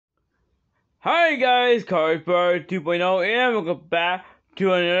Hi guys, Cardboard 2.0 and welcome back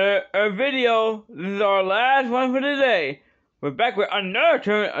to another video. This is our last one for today. We're back with another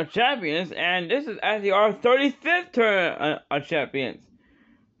Tournament of Champions, and this is actually our 35th Tournament of Champions.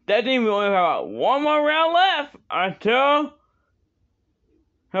 That means we only have about one more round left until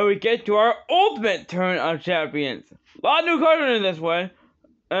we get to our Ultimate Tournament of Champions. A lot of new cards in this one.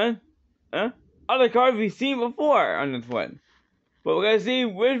 Other cards we've seen before on this one. But we're gonna see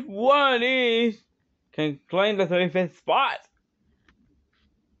which one of these can claim the 35th spot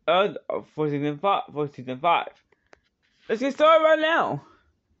for season 5. Let's get started right now.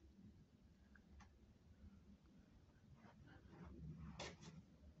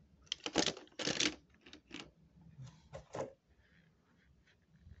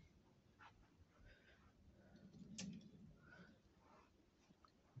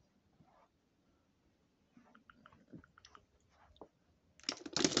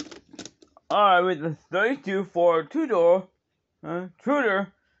 Alright, with the 32 for Tudor,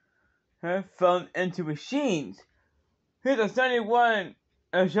 Truder found into machines. Here's a 71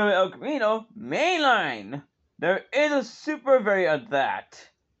 Chevy El Camino mainline. There is a super variant of that.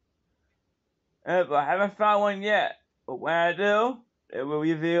 But I haven't found one yet. But when I do, it will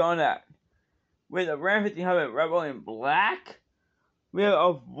be a video on that. With a Ram 1500 Rebel in black, we have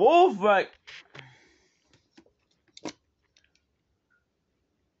a Wolfpack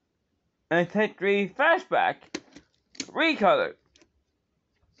and Type 3 Fastback, 3-color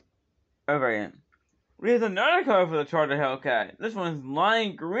variant. We have another color for the Charger Hellcat. This one is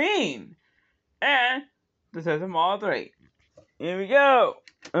lime green. And this has a Model 3. Here we go,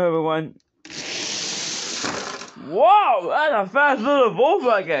 everyone. Whoa, that's a fast little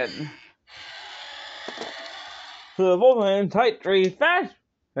Volkswagen. So the Volkswagen Type 3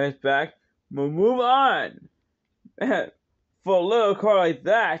 Fastback will move on. Man, for a little car like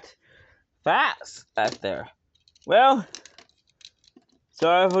that, fast out there. Well,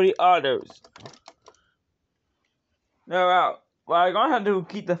 sorry for the others. They're out. Well, I'm gonna have to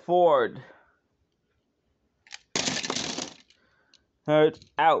keep the Ford. It's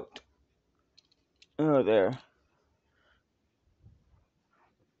out. Oh, there.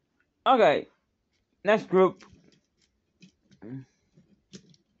 Okay, next group.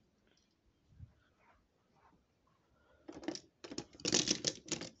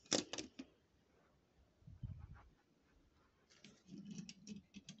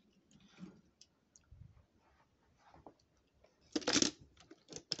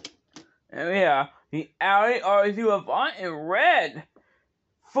 And we have the Audi RS2 Avant in red.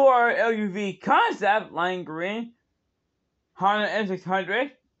 For LUV Concept, lime green. Honda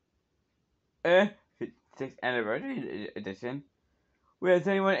N600. 56th Anniversary Edition. We have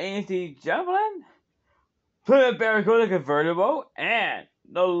 31 ANC Javelin. Plymouth Barracuda Convertible. And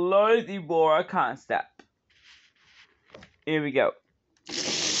the Lotus Ebora Concept. Here we go.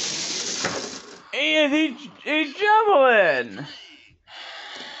 ANC Javelin.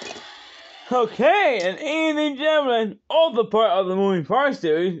 Okay, and ANC Javelin, all the part of the moving parts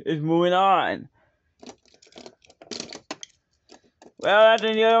series, is moving on. Well,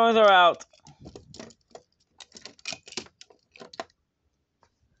 after the other ones are out.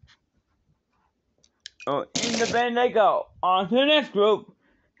 Oh, in the bend they go. On to the next group.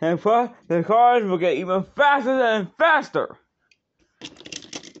 And the cars will get even faster and faster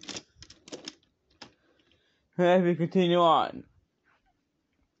as we continue on.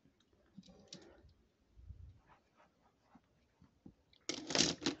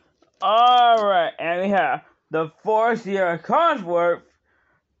 Alright, and we have the 4 Sierra Cosworth.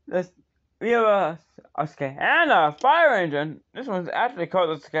 We have a Scania fire engine. This one's actually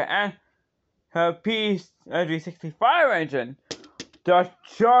called the Scania P360 fire engine. The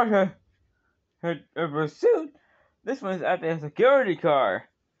Charger Pursuit. This one's actually a security car.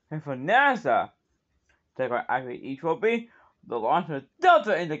 And for NASA, take our actually E-Trophy, the launch of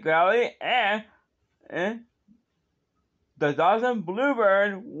Delta Integrality, and the Dawson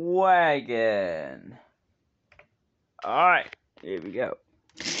Bluebird wagon. Alright, here we go.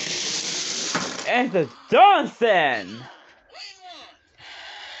 And the Johnson!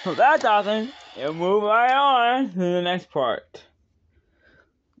 So that Dawson, it'll move right on to the next part.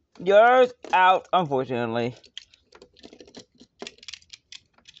 Yours out, unfortunately.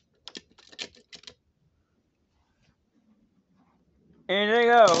 And there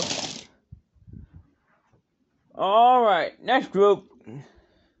you go. Alright, next group.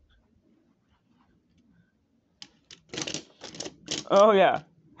 Oh yeah,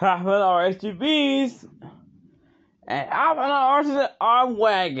 half of our SUVs and half of our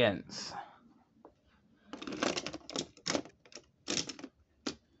wagons.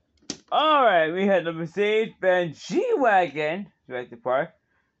 Alright, we had the Mercedes-Benz G-Wagon, directed by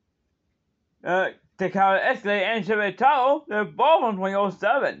Takata Escalade and Chevrolet Tahoe. They're both from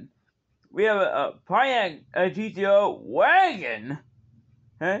 2007. We have a Pontiac GTO wagon.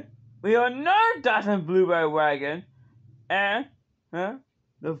 We have another Datsun Blueberry wagon. And the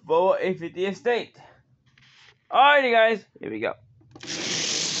Volvo 850 Estate. Alrighty guys, here we go.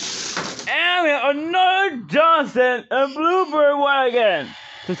 And we have another Datsun Bluebird wagon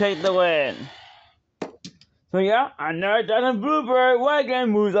to take the win. So yeah, another Datsun Bluebird wagon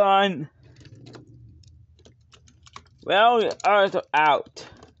moves on. Well, ours are out.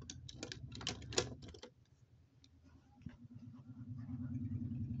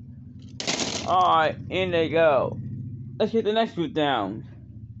 Alright, in they go. Let's get the next route down.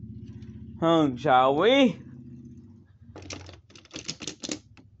 Shall we?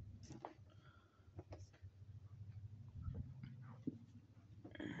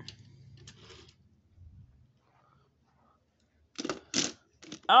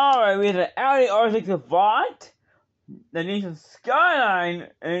 Alright, we have the Audi R6 Avant, the Nissan Skyline,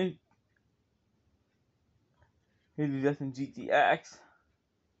 and here's the Datsun GTX.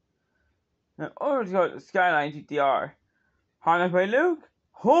 And over to the Skyline GTR. Honda Prelude,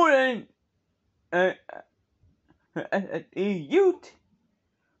 Holden, a Ute,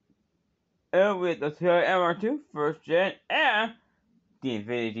 with the Toyota MR2 first gen, and the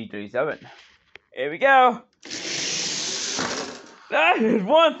Infiniti G37. Here we go. That is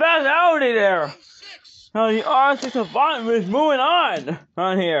one fast Audi there. Now the R6 Avant is moving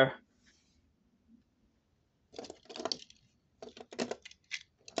on here.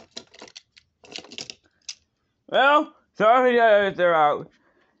 Well, sorry that they're out.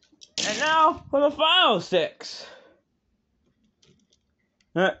 And now for the final 6.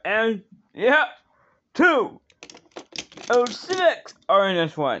 And yeah, 2 of 6 are in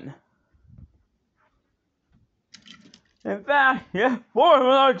this one. In fact, yeah, 4 of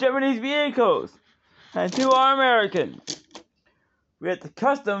them are Japanese vehicles, and 2 are American. We have the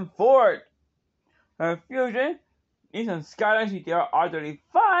custom Ford Fusion, Nissan Skyline GTR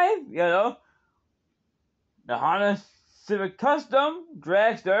R35 yellow, the Honda Civic Custom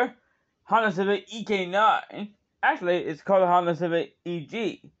Dragster, Honda Civic EK9. Actually, it's called the Honda Civic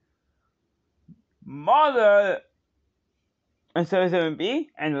EG. Mazda and 77B,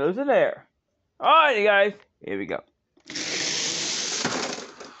 and those are there. Alrighty, guys, here we go.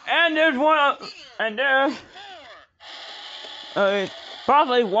 And there's one, and there's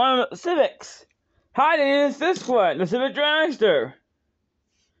possibly one of the Civics. Hiding is this one, the Civic Dragster.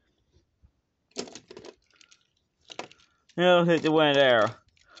 He'll hit the win there.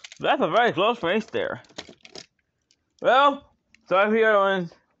 That's a very close race there. Well, sorry for the other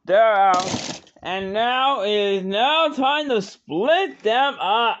ones. They're out. And now it is now time to split them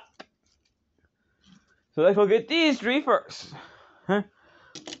up. So let's go get these 3 first.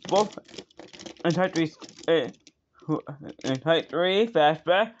 Both in Type 3,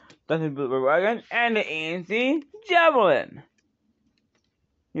 Fastback, Datsun Bluebird Wagon, and the ANC Javelin.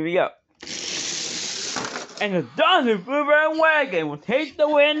 Here we go. And the Datsun Bluebird Wagon will take the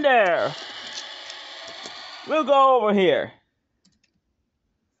win there. We'll go over here.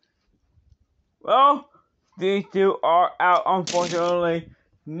 Well, these 2 are out, unfortunately.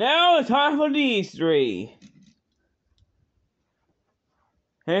 Now it's time for these 3.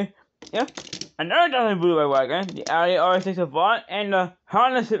 Okay, yeah. Another Datsun Bluebird Wagon, the Audi R6 Avant, and the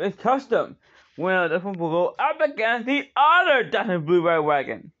Honda Civic Custom. Well, this one will go up against the other Datsun Bluebird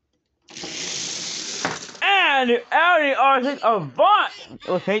Wagon. And the Audi R6 Avant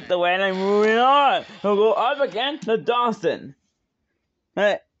will take the win and moving on. He'll go up against the Datsun.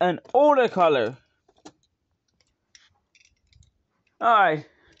 An older color. Alright.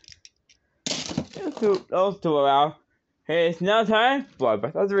 Those 2 are out. Hey, it's now time for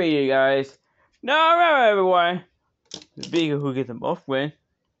best of 3, you guys. Now remember, everyone, the beagle who gets the most win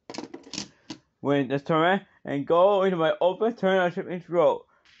this tournament and go into my open tournament championship row.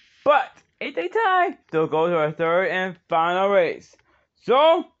 But it takes time to go to our 3rd and final race.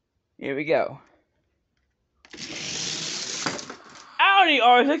 So here we go. Audi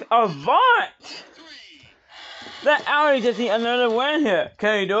R6 Avant. That Audi just needs another win here.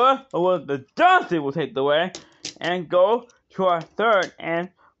 Can he do it? Or will the Datsun will take the win and go to our 3rd and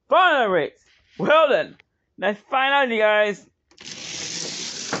final race? Well then, let's find out, you guys.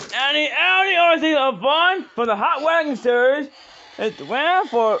 And the Audi R6 Avant for the Hot Wagon Series is the winner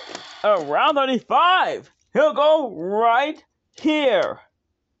for round 35. He'll go right here.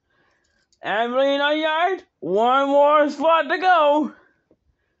 And really not yet. One more slot to go.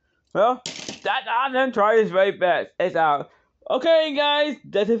 Well, that Datsun tried his very best. It's out. Okay, guys,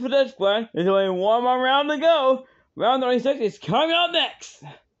 that's it for this one. There's only one more round to go. Round 26 is coming up next.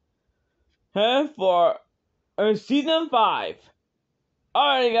 For season 5.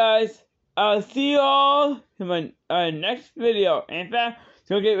 Alright, guys. I'll see you all in my next video. In fact, it's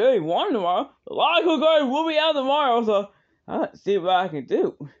gonna get really warm tomorrow. A lot of cool guys will be out tomorrow, so I'll see what I can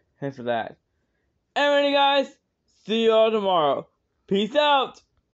do for that. Anyway, guys, see you all tomorrow. Peace out.